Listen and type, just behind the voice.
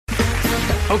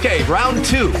Okay, round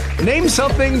 2. Name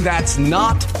something that's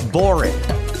not boring.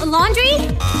 A laundry?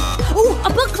 Ooh, a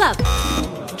book club.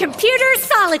 Computer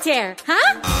solitaire,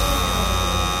 huh?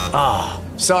 Ah,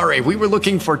 oh, sorry. We were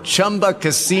looking for Chumba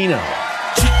Casino.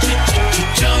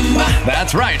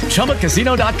 That's right.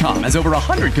 ChumbaCasino.com has over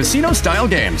 100 casino-style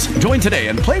games. Join today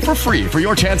and play for free for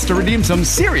your chance to redeem some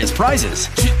serious prizes.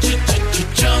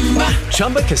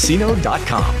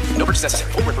 ChumbaCasino.com. No purchase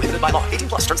necessary. Void where prohibited by law. 18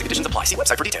 plus. Terms and conditions apply. See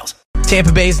website for details.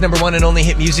 Tampa Bay's #1 and only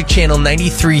hit music channel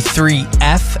 93.3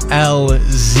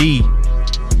 FLZ.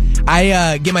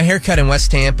 I get my hair cut in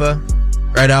West Tampa,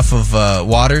 right off of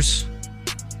Waters.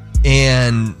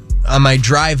 And on my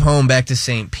drive home back to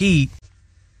St. Pete,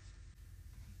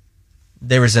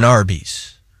 there was an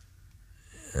Arby's.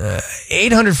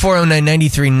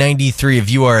 800-409-9393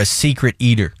 if you are a secret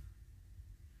eater.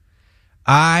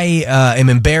 I am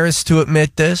embarrassed to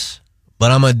admit this,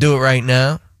 but I'm going to do it right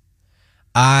now.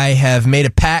 I have made a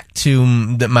pact to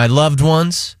my loved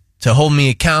ones to hold me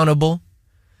accountable.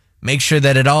 Make sure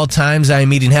that at all times I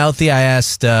am eating healthy. I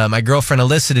asked my girlfriend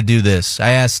Alyssa to do this. I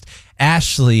asked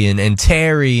Ashley and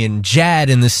Terry and Jad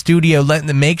in the studio, letting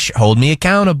them hold me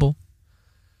accountable.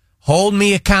 Hold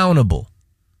me accountable.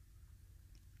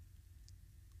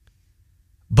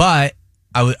 But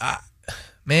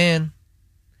man,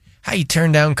 how you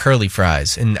turn down curly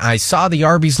fries? And I saw the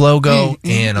Arby's logo,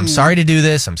 and I'm sorry to do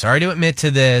this. I'm sorry to admit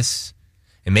to this.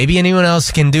 And maybe anyone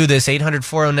else can do this.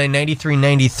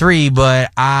 800-409-9393.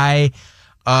 But I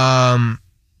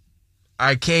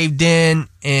caved in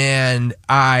and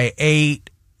I ate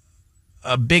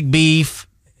a big beef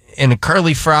and a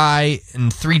curly fry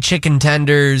and 3 chicken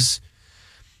tenders.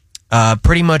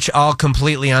 Pretty much all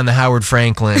completely on the Howard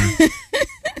Franklin.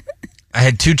 I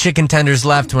had 2 chicken tenders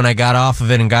left when I got off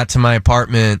of it and got to my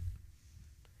apartment.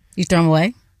 You throw them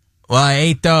away? Well, I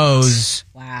ate those.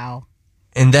 Wow.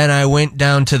 And then I went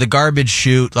down to the garbage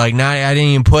chute. I didn't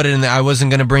even put it in there. I wasn't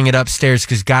going to bring it upstairs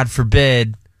because, God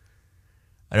forbid,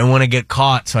 I didn't want to get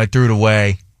caught, so I threw it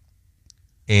away.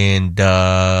 And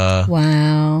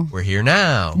wow, we're here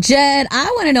now. Jed, I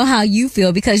want to know how you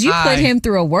feel because you put him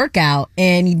through a workout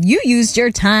and you used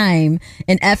your time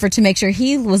and effort to make sure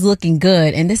he was looking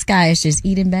good, and this guy is just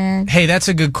eating bad. Hey, that's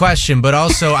a good question, but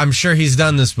also I'm sure he's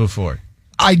done this before.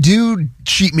 I do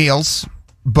cheat meals,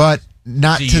 but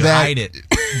not so to you that. Hide it.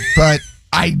 But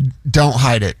I don't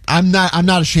hide it. I'm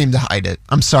not ashamed to hide it.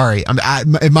 I'm sorry.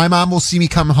 If my mom will see me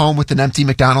come home with an empty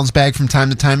McDonald's bag from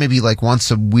time to time, maybe like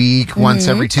once a week, once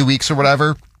every 2 weeks or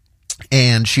whatever,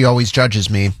 and she always judges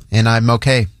me, and I'm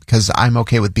okay because I'm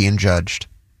okay with being judged.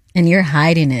 And you're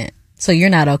hiding it, so you're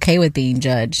not okay with being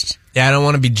judged. Yeah, I don't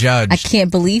want to be judged. I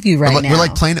can't believe you now. We're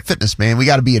like Planet Fitness, man. We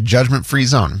got to be a judgment-free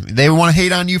zone. They want to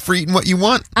hate on you for eating what you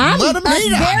want. Let them hate on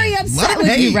you. I'm very upset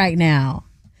with you right now.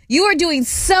 You are doing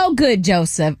so good,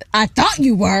 Joseph. I thought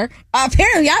you were.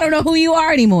 Apparently, I don't know who you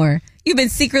are anymore. You've been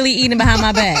secretly eating behind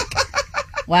my back.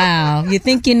 Wow. You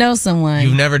think you know someone.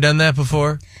 You've never done that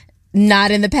before?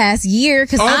 Not in the past year,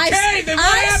 because then what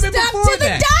happened stuck before to the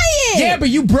that? diet. Yeah, but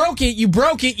you broke it. You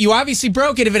obviously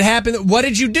broke it. If it happened, what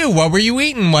did you do? What were you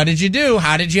eating? What did you do?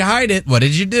 How did you hide it? What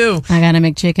did you do? I got a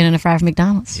McChicken and a fry from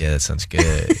McDonald's. Yeah, that sounds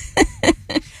good.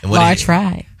 And Large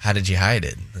fry. How did you hide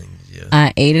it?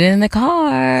 I ate it in the car.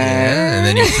 Yeah, and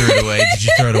then you threw it away. Did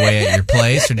you throw it away at your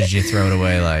place, or did you throw it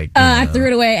away I threw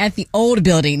it away at the old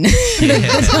building.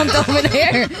 Dumped over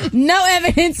there. No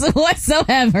evidence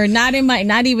whatsoever. Not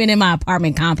even in my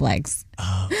apartment complex.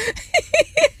 Oh.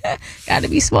 Got to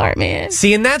be smart, man.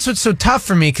 See, and that's what's so tough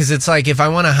for me, because it's like if I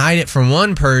want to hide it from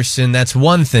one person, that's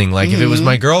one thing. Like if it was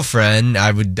my girlfriend,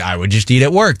 I would just eat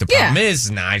at work. The problem is,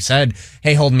 and I said,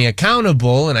 hey, hold me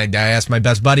accountable, and I asked my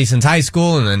best buddy since high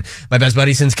school, and then my best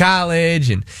buddy since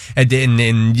college, and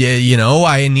you know,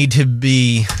 I need to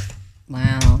be.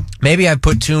 Wow. Maybe I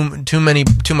put too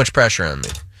much pressure on me.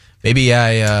 Maybe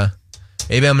I'm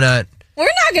not. We're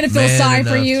not going to feel sorry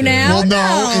for you now. Well,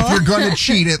 no. If you're going to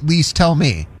cheat, at least tell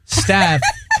me. Steph,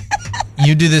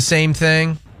 you do the same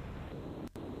thing?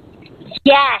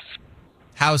 Yes.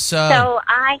 How so? So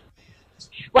I've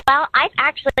got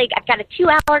a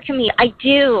 2-hour commute. I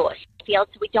do field,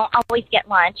 so we don't always get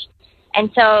lunch.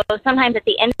 And so sometimes at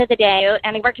the end of the day,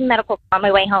 and I work in medical on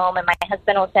my way home, and my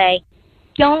husband will say,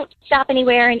 don't stop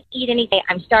anywhere and eat anything.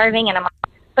 I'm starving,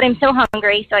 but I'm so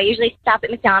hungry, so I usually stop at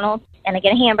McDonald's, and I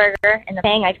get a hamburger, and the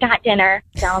thing, I've got dinner,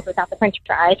 McDonald's without the french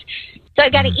fries. So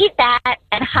I've got to eat that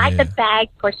and hide the bag.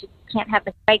 Of course, you can't have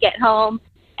it when I get home.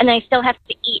 And then I still have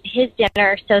to eat his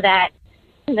dinner so that,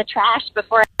 in the trash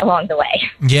before along the way.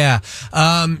 Yeah.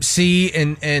 See,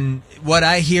 and what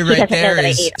I hear He right doesn't know there that I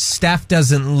is ate 'em. Steph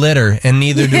doesn't litter, and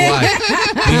neither do I.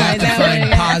 We have to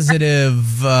find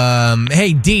positive.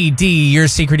 Hey, D, you're a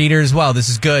secret eater as well. This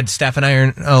is good. Steph and I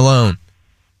aren't alone.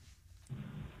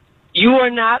 You are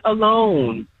not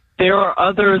alone. There are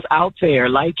others out there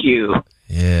like you.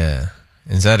 Yeah.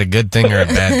 Is that a good thing or a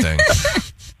bad thing?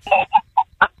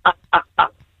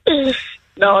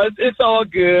 No, it's all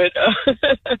good. What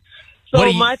do So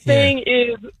you- my thing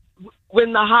is,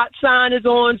 when the hot sign is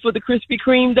on for the Krispy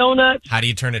Kreme donuts, How do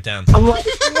you turn it down? I'm like,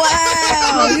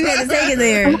 Wow, you had to take it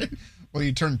there. Well,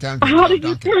 you turn it down. how did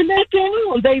you turn that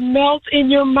down? They melt in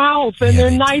your mouth and Yeah, they're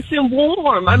they nice and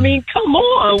warm. I mean, come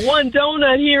on. One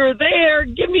donut here or there.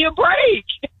 Give me a break.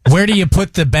 Where do you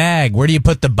put the bag? Where do you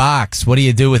put the box? What do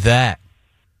you do with that?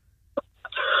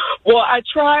 Well, I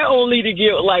try only to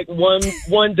get like one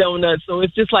donut, so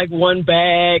it's just like one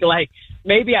bag. Like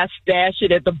maybe I stash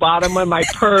it at the bottom of my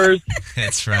purse,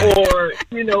 That's right. or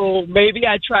maybe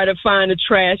I try to find a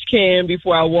trash can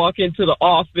before I walk into the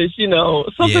office.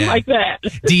 Something Yeah. like that.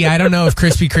 D, I don't know if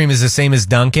Krispy Kreme is the same as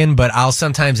Dunkin', but I'll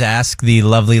sometimes ask the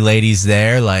lovely ladies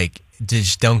there, like,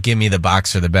 just don't give me the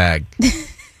box or the bag.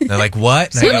 They're like,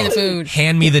 what? And I Give me go, the food.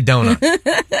 Hand me the donut.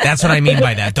 That's what I mean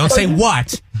by that. Don't say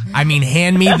what. I mean,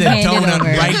 hand me the Hand it donut over.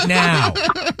 right now.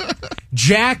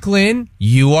 Jacqueline,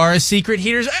 you are a secret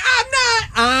heater.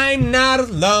 I'm not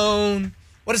alone.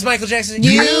 What does Michael Jackson say?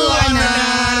 You are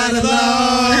not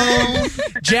alone.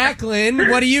 Jacqueline,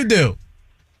 what do you do?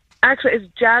 Actually, it's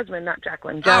Jasmine, not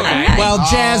Jacqueline. All Jasmine. right. Well,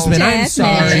 Jasmine, I'm Jasmine.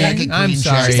 sorry. I'm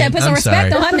sorry. She said put some I'm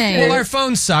respect sorry. on her name. Well, our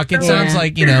phones suck. It Yeah. sounds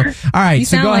like, All right, You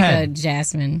so sound go like ahead. a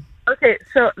Jasmine. Okay,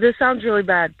 so this sounds really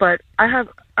bad, but I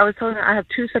was telling her I have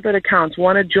two separate accounts.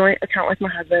 One, a joint account with my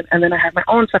husband, and then I have my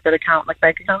own separate account, like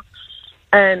bank account.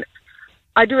 And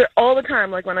I do it all the time.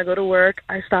 Like when I go to work,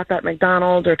 I stop at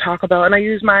McDonald's or Taco Bell, and I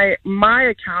use my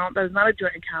account that is not a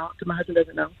joint account that my husband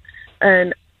doesn't know.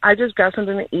 And I just grab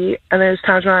something to eat, and there's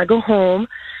times when I go home.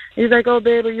 He's like, "Oh,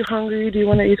 babe, are you hungry? Do you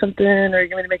want to eat something, or you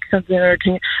want me to make something, or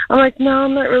can you?" I'm like, "No,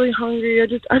 I'm not really hungry. I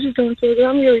just don't feel good.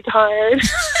 I'm really tired."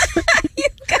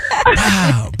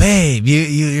 Wow, babe,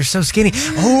 you're so skinny.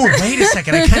 Oh, wait a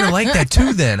second. I kind of like that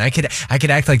too. Then I could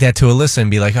act like that to Alyssa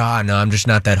and be like, "Oh no, I'm just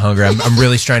not that hungry. I'm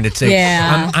really trying to take.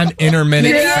 Yeah. I'm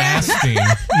intermittent fasting.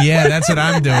 Yeah, that's what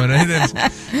I'm doing.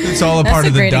 It's all a part That's a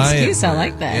of the great diet. excuse. I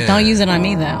like that. Yeah. Don't use it on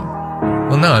me, though.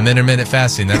 Well, no, I'm intermittent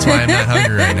fasting. That's why I'm not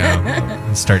hungry right now.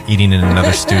 And start eating in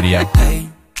another studio.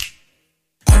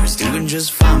 I was doing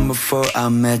just fine before I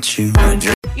met you.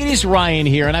 It is Ryan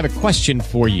here, and I have a question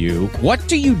for you. What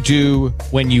do you do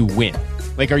when you win?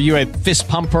 Like, are you a fist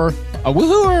pumper, a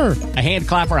woohooer, a hand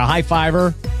clapper, a high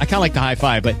fiver? I kind of like the high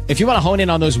five, but if you want to hone in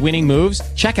on those winning moves,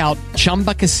 check out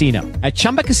Chumba Casino. At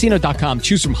ChumbaCasino.com,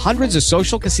 choose from hundreds of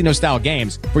social casino-style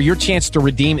games for your chance to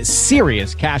redeem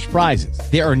serious cash prizes.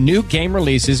 There are new game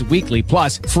releases weekly,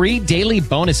 plus free daily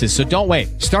bonuses. So don't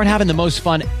wait. Start having the most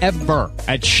fun ever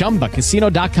at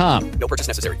ChumbaCasino.com. No purchase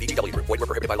necessary. VGW Group. Void where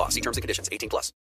prohibited by law. See terms and conditions. 18+.